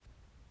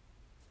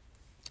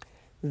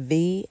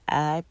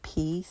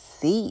VIP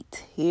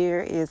seat.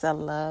 Here is a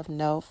love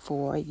note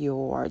for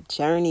your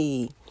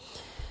journey.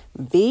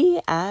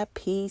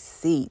 VIP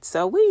seat.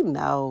 So we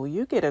know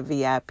you get a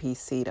VIP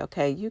seat,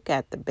 okay? You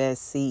got the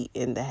best seat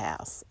in the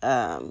house.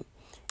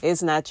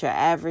 It's not your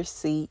average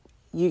seat.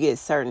 You get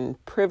certain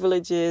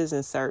privileges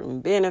and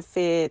certain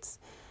benefits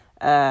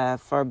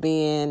for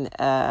being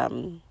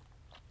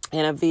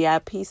in a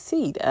VIP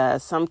seat.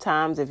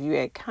 Sometimes if you're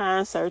at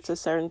concerts or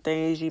certain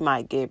things, you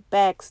might get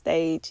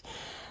backstage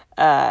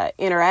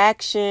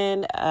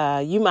interaction.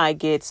 You might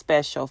get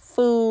special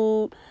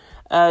food.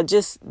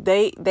 Just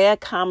they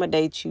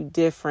accommodate you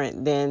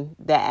different than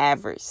the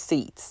average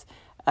seats.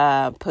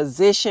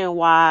 Position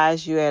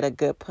wise, you're at a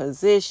good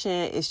position.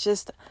 It's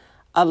just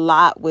a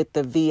lot with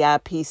the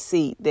VIP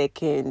seat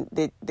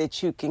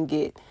that you can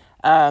get.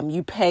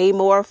 You pay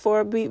more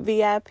for a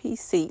VIP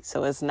seat,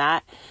 so it's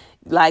not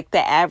like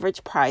the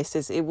average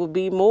prices. It will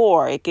be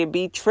more. It can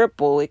be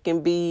triple. It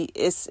can be.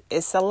 It's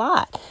a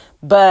lot,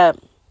 but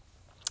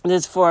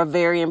it's for a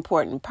very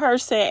important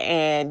person,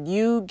 and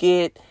you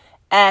get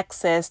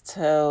access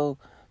to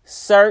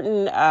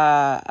certain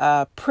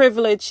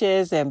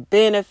privileges and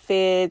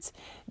benefits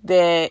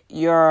that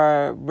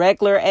your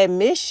regular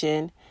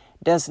admission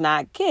does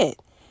not get.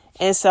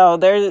 And so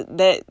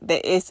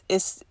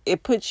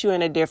it puts you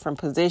in a different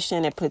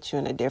position. It puts you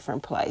in a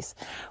different place.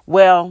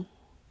 Well,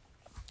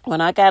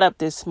 when I got up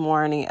this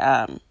morning,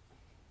 and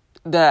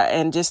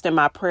just in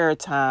my prayer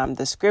time,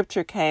 the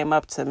scripture came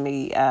up to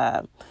me.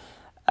 I'm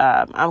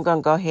going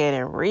to go ahead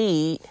and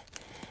read,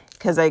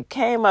 because it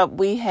came up.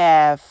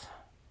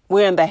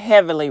 We're in the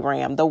heavenly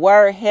realm. The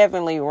word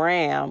heavenly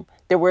realm,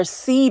 that we're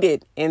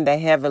seated in the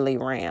heavenly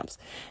realms.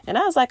 And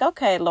I was like,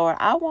 okay, Lord,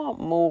 I want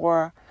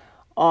more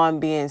on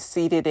being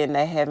seated in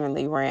the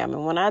heavenly realm.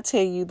 And when I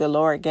tell you the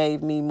Lord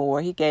gave me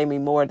more, he gave me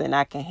more than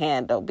I can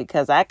handle,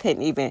 because I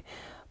couldn't even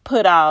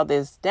put all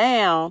this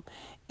down.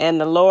 And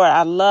the Lord,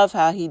 I love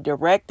how he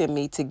directed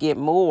me to get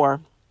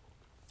more,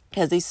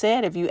 because he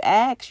said, if you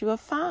ask, you'll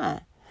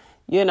find,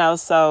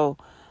 so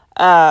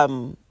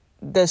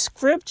the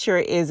scripture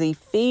is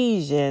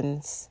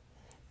Ephesians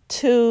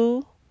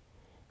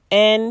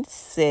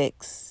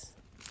 2:6.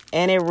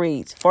 And it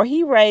reads, "For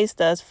he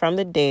raised us from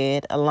the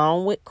dead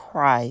along with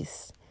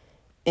Christ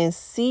and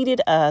seated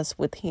us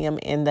with him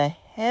in the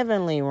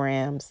heavenly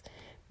realms,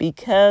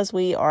 because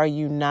we are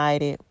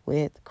united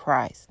with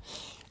Christ."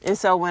 And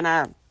so when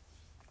I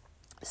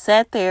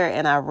sat there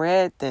and I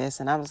read this,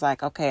 and I was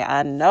like, okay,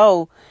 I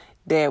know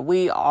that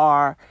we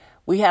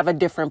have a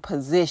different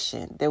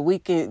position, that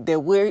we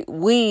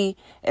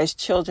as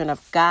children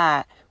of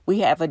God,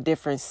 we have a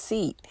different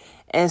seat.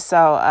 And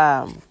so,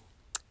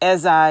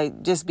 as I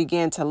just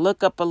began to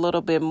look up a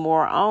little bit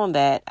more on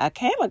that, I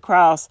came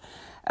across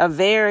a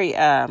very,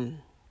 I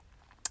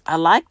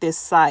like this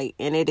site,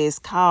 and it is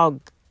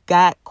called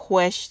Got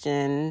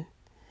Question.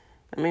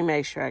 Let me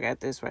make sure I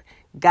got this right.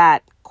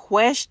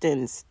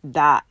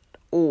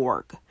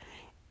 GotQuestions.org.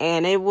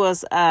 And it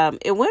was,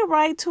 it went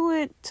right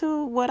to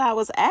what I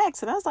was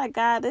asked. And I was like,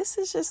 God, this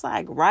is just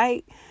like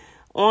right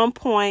on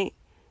point,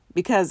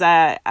 because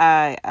as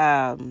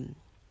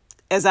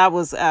I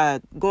was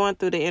going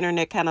through the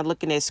internet, kind of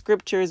looking at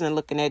scriptures and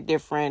looking at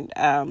different,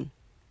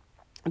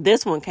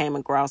 this one came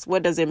across,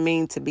 what does it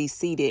mean to be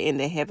seated in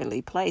the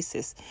heavenly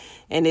places?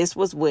 And this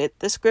was with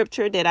the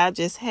scripture that I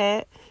just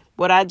had,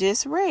 what I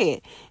just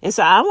read. And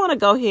so I want to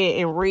go ahead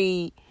and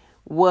read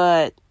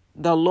what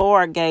the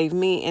Lord gave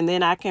me, and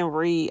then I can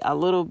read a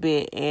little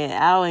bit, and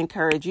I'll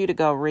encourage you to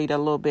go read a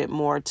little bit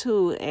more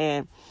too.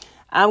 And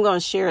I'm going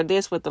to share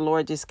this, what the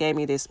Lord just gave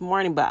me this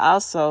morning, but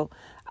also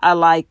I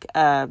like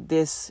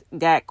this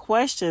Got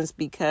Questions,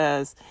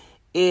 because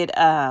it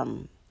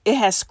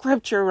has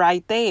scripture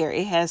right there.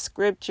 It has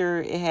scripture.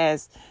 It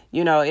has,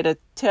 it'll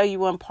tell you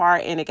one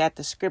part, and it got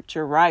the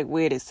scripture right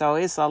with it. So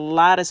it's a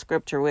lot of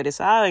scripture with it.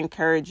 So I'll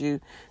encourage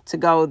you to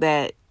go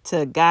to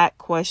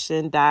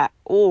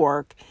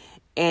gotquestion.org.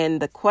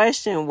 And the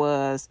question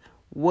was,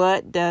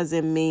 what does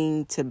it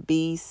mean to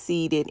be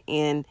seated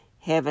in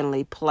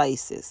heavenly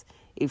places?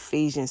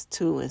 Ephesians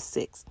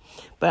 2:6.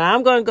 But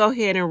I'm going to go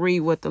ahead and read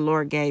what the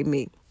Lord gave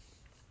me.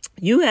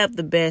 You have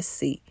the best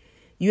seat.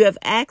 You have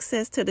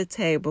access to the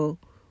table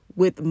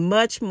with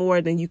much more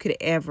than you could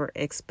ever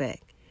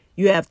expect.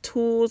 You have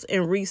tools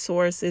and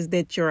resources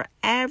that your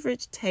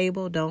average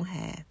table don't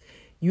have.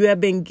 You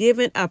have been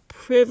given a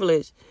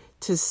privilege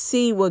to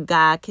see what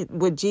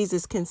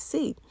Jesus can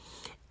see.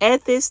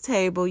 At this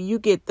table, you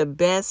get the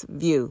best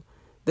view,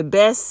 the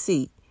best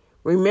seat.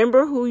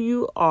 Remember who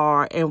you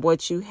are and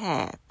what you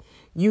have.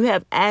 You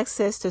have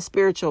access to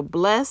spiritual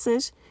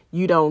blessings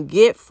you don't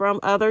get from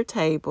other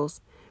tables.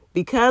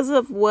 Because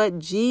of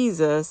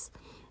Jesus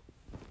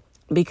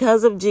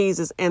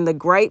and the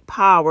great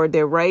power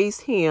that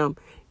raised him,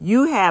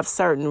 you have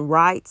certain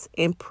rights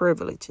and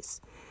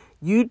privileges.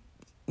 You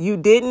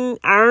didn't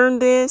earn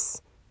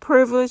this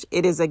privilege.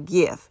 It is a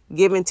gift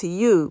given to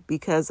you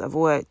because of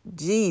what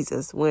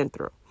Jesus went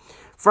through.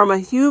 From a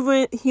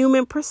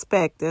human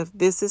perspective,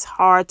 this is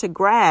hard to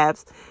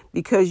grasp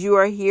because you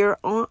are here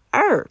on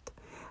earth.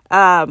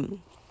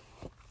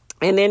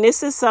 And then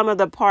this is some of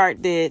the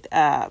part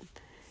that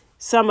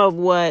some of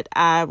what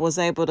I was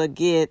able to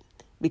get,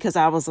 because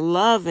I was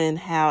loving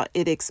how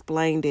it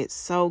explained it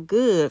so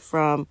good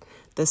from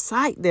the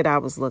site that I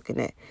was looking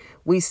at.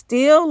 We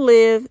still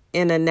live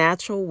in a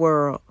natural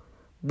world,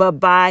 but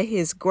by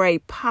his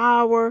great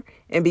power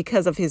and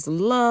because of his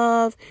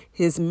love,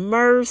 his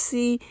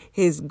mercy,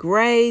 his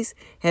grace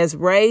has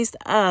raised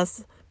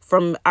us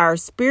from our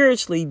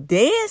spiritually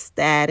dead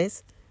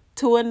status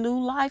to a new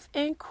life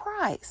in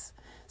Christ.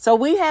 So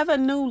we have a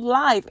new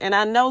life. And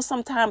I know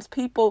sometimes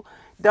people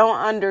don't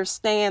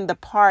understand the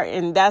part,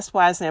 and that's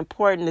why it's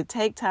important to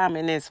take time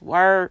in this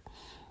word,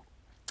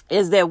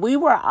 is that we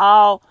were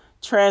all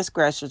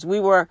transgressors. We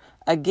were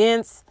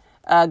against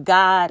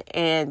God,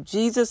 and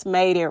Jesus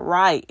made it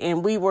right.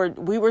 And we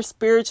were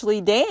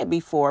spiritually dead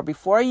before.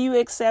 Before you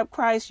accept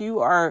Christ, you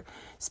are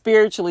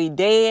spiritually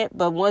dead.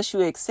 But once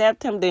you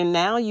accept him, then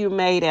now you're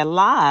made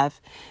alive.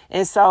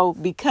 And so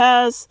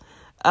because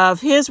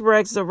of his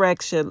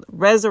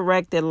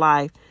resurrected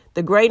life,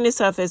 the greatness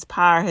of his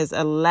power has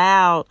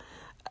allowed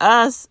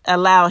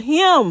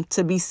him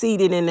to be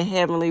seated in the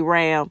heavenly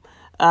realm,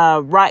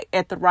 right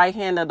at the right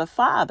hand of the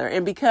Father.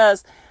 And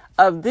because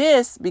of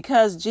this,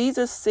 because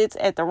Jesus sits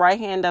at the right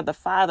hand of the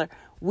Father,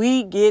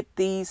 we get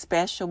these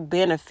special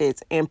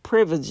benefits and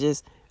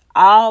privileges,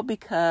 all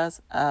because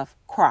of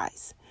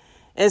Christ.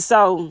 And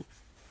so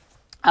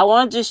I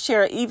want to just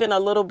share even a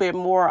little bit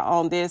more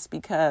on this,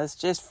 because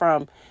just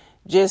from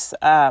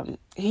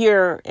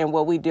here and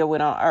what we deal with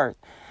on earth.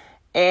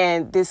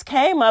 And this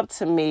came up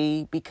to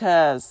me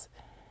because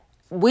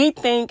we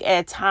think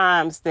at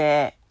times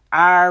that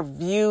our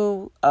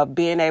view of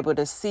being able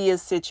to see a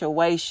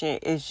situation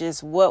is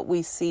just what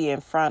we see in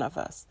front of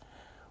us.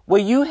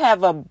 Well, you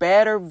have a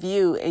better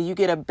view and you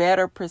get a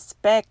better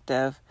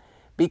perspective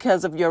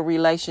because of your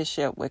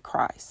relationship with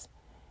Christ.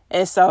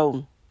 And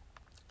so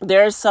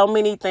there are so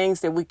many things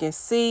that we can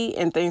see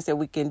and things that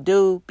we can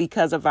do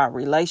because of our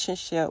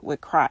relationship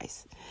with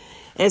Christ.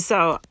 And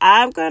so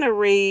I'm just going to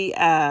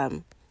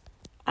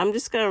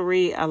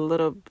read a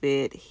little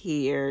bit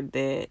here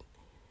that,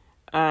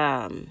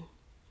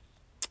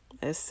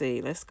 let's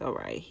see, let's go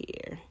right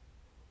here.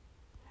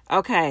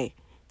 Okay.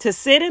 To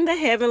sit in the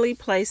heavenly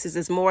places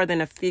is more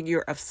than a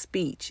figure of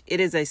speech.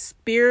 It is a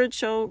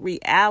spiritual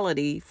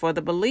reality for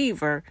the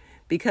believer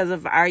because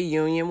of our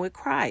union with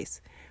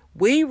Christ.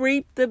 We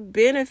reap the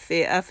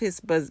benefit of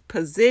his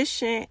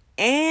position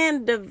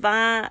and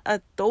divine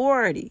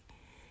authority.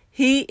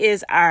 He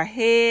is our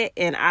head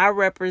and our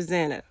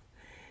representative.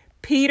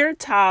 Peter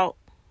taught,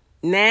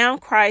 now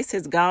Christ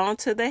has gone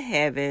to the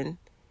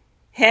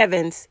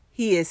heavens.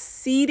 He is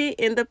seated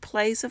in the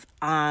place of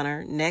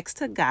honor next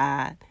to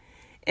God,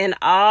 and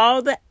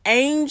all the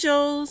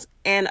angels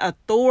and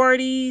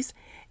authorities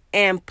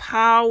and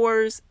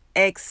powers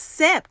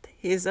accept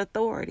his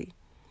authority.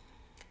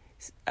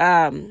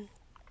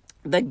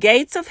 The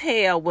gates of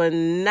hell will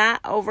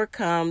not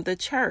overcome the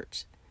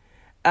church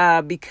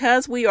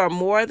because we are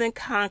more than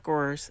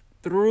conquerors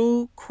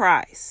through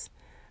Christ.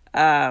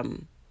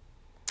 And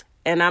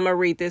I'm going to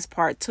read this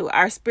part too.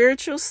 Our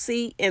spiritual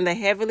seat in the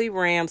heavenly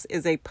realms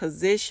is a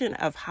position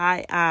of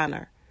high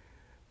honor.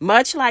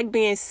 Much like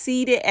being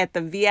seated at the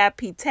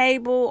VIP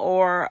table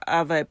or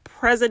of a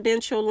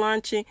presidential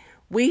luncheon,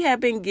 we have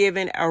been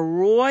given a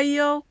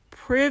royal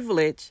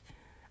privilege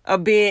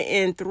of being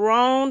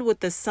enthroned with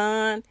the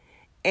Son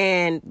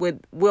and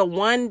will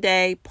one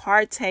day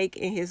partake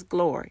in his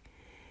glory.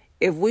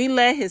 If we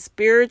let this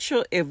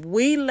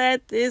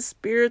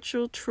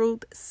spiritual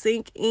truth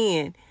sink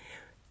in,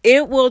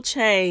 it will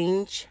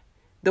change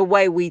the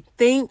way we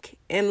think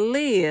and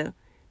live,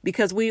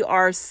 because we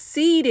are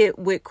seated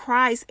with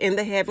Christ in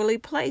the heavenly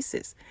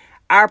places.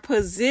 Our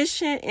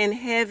position in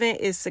heaven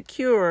is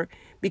secure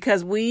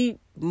because we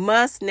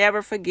must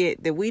never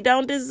forget that we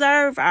don't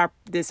deserve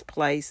this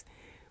place.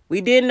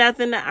 We did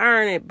nothing to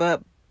earn it,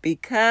 but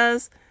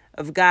because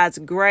of God's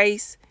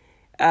grace,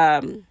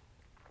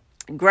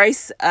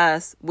 grace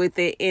us with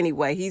it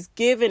anyway. He's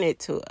given it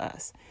to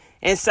us.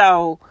 And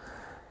so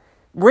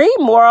read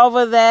more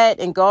over that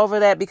and go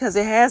over that, because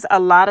it has a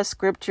lot of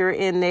scripture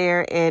in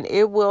there, and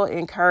it will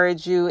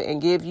encourage you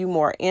and give you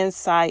more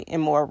insight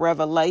and more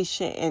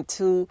revelation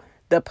into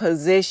the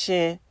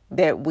position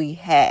that we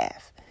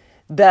have.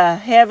 The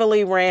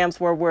heavenly realms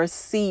where we're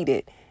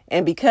seated.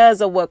 And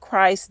because of what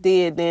Christ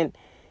did, then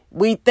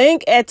we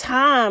think at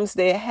times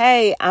that,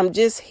 hey, I'm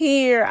just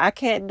here. I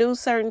can't do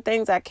certain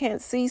things. I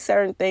can't see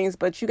certain things.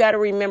 But you got to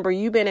remember,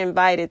 you've been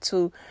invited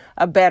to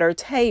a better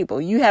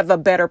table. You have a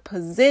better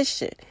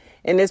position.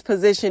 In this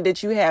position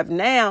that you have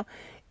now,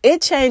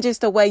 it changes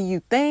the way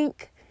you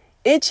think.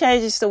 It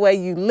changes the way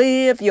you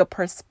live, your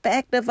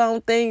perspective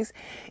on things.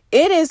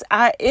 It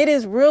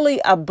is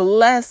really a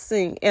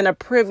blessing and a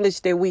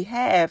privilege that we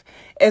have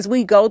as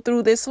we go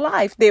through this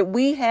life, that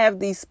we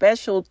have these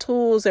special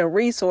tools and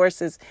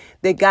resources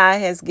that God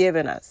has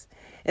given us.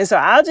 And so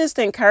I'll just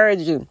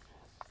encourage you,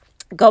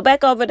 go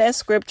back over that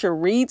scripture,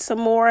 read some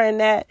more in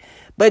that,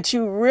 but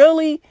you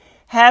really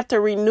have to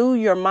renew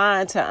your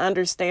mind to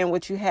understand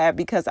what you have,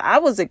 because I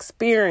was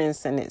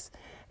experiencing this.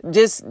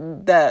 just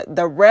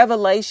the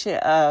revelation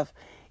of,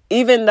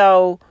 even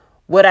though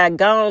what I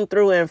gone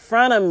through in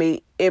front of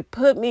me, it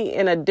put me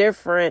in a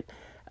different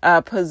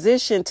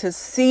position to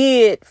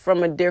see it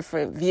from a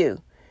different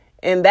view.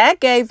 And that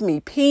gave me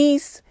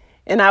peace,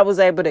 and I was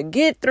able to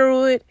get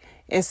through it.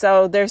 And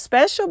so there's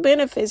special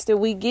benefits that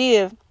we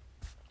get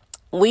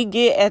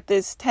at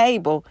this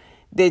table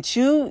that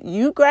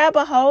you grab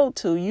a hold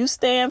to, you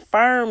stand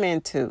firm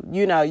into.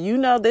 You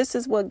know, this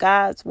is what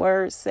God's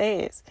word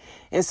says.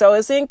 And so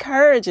it's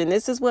encouraging.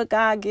 This is what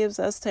God gives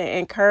us to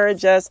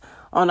encourage us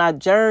on our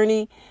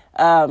journey.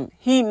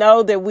 He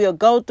knows that we'll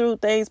go through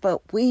things,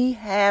 but we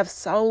have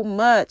so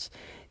much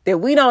that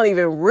we don't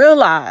even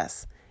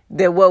realize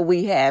that what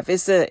we have.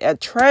 It's a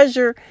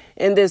treasure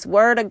in this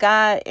word of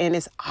God, and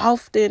it's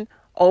often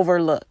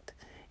overlooked.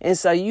 And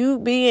so you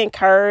be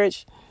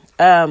encouraged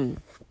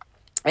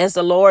as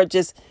the Lord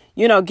just,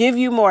 give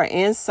you more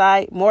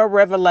insight, more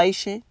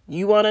revelation.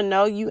 You want to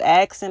know, you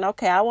asking,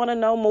 okay, I want to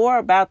know more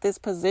about this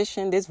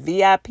position, this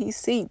VIP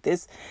seat,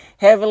 this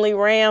heavenly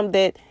realm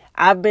that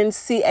I've been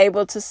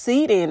able to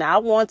seat in. I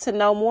want to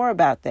know more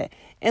about that.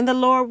 And the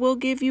Lord will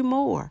give you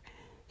more.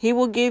 He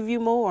will give you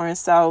more. And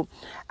so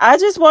I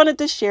just wanted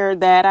to share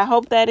that. I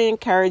hope that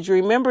encouraged you.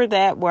 Remember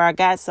that where I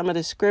got some of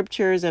the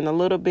scriptures and a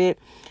little bit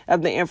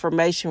of the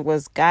information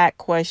was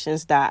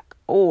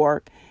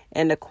GodQuestions.org.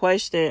 And the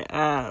question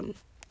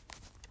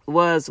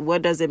was,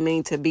 what does it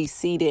mean to be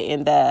seated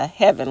in the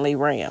heavenly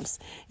realms?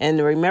 And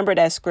remember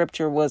that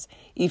scripture was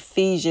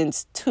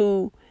Ephesians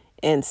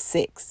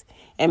 2:6.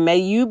 And may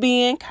you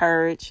be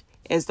encouraged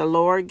as the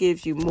Lord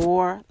gives you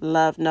more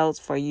love notes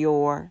for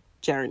your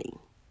journey.